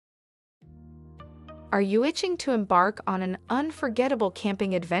Are you itching to embark on an unforgettable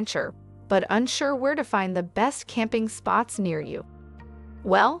camping adventure, but unsure where to find the best camping spots near you?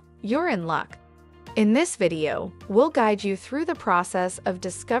 Well, you're in luck. In this video, we'll guide you through the process of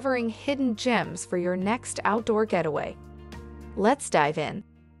discovering hidden gems for your next outdoor getaway. Let's dive in.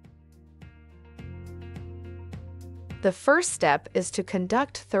 The first step is to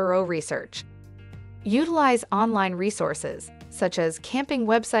conduct thorough research. Utilize online resources, such as camping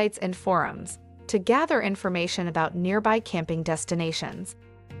websites and forums, to gather information about nearby camping destinations.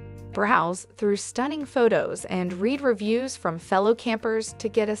 Browse through stunning photos and read reviews from fellow campers to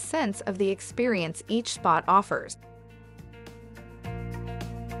get a sense of the experience each spot offers.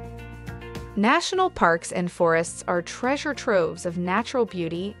 National parks and forests are treasure troves of natural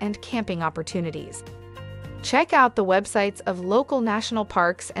beauty and camping opportunities. Check out the websites of local national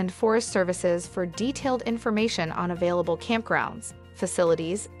parks and forest services for detailed information on available campgrounds,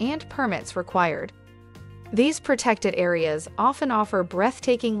 facilities, and permits required. These protected areas often offer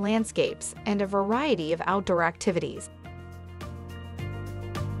breathtaking landscapes and a variety of outdoor activities.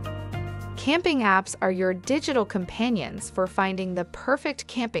 Camping apps are your digital companions for finding the perfect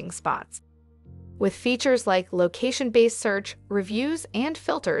camping spots. With features like location-based search, reviews, and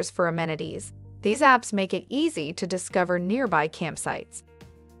filters for amenities, these apps make it easy to discover nearby campsites.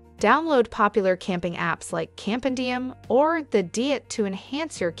 Download popular camping apps like Campendium or the Diet to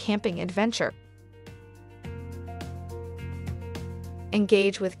enhance your camping adventure.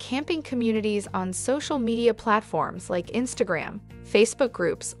 Engage with camping communities on social media platforms like Instagram, Facebook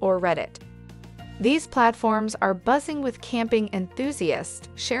groups, or Reddit. These platforms are buzzing with camping enthusiasts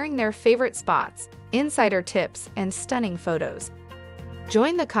sharing their favorite spots, insider tips, and stunning photos.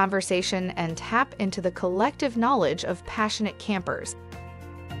 Join the conversation and tap into the collective knowledge of passionate campers.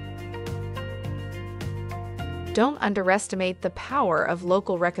 Don't underestimate the power of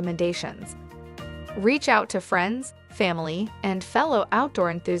local recommendations. Reach out to friends, family, and fellow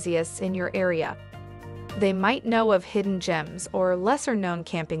outdoor enthusiasts in your area. They might know of hidden gems or lesser-known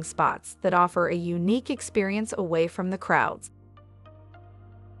camping spots that offer a unique experience away from the crowds.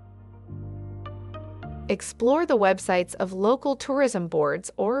 Explore the websites of local tourism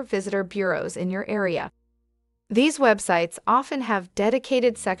boards or visitor bureaus in your area. These websites often have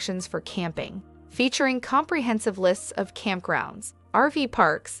dedicated sections for camping, featuring comprehensive lists of campgrounds, RV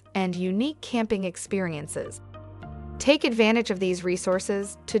parks, and unique camping experiences. Take advantage of these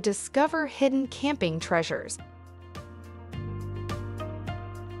resources to discover hidden camping treasures.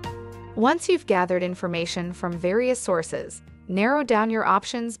 Once you've gathered information from various sources, narrow down your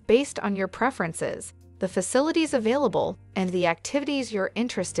options based on your preferences, the facilities available, and the activities you're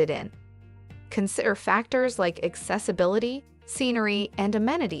interested in. Consider factors like accessibility, scenery, and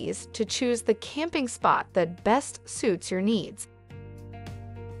amenities to choose the camping spot that best suits your needs.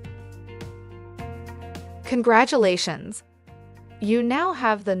 Congratulations! You now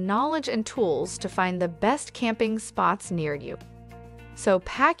have the knowledge and tools to find the best camping spots near you. So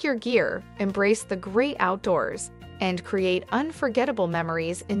pack your gear, embrace the great outdoors, and create unforgettable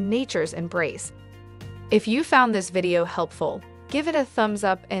memories in nature's embrace. If you found this video helpful, give it a thumbs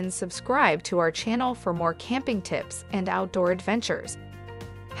up and subscribe to our channel for more camping tips and outdoor adventures.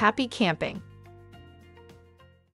 Happy camping!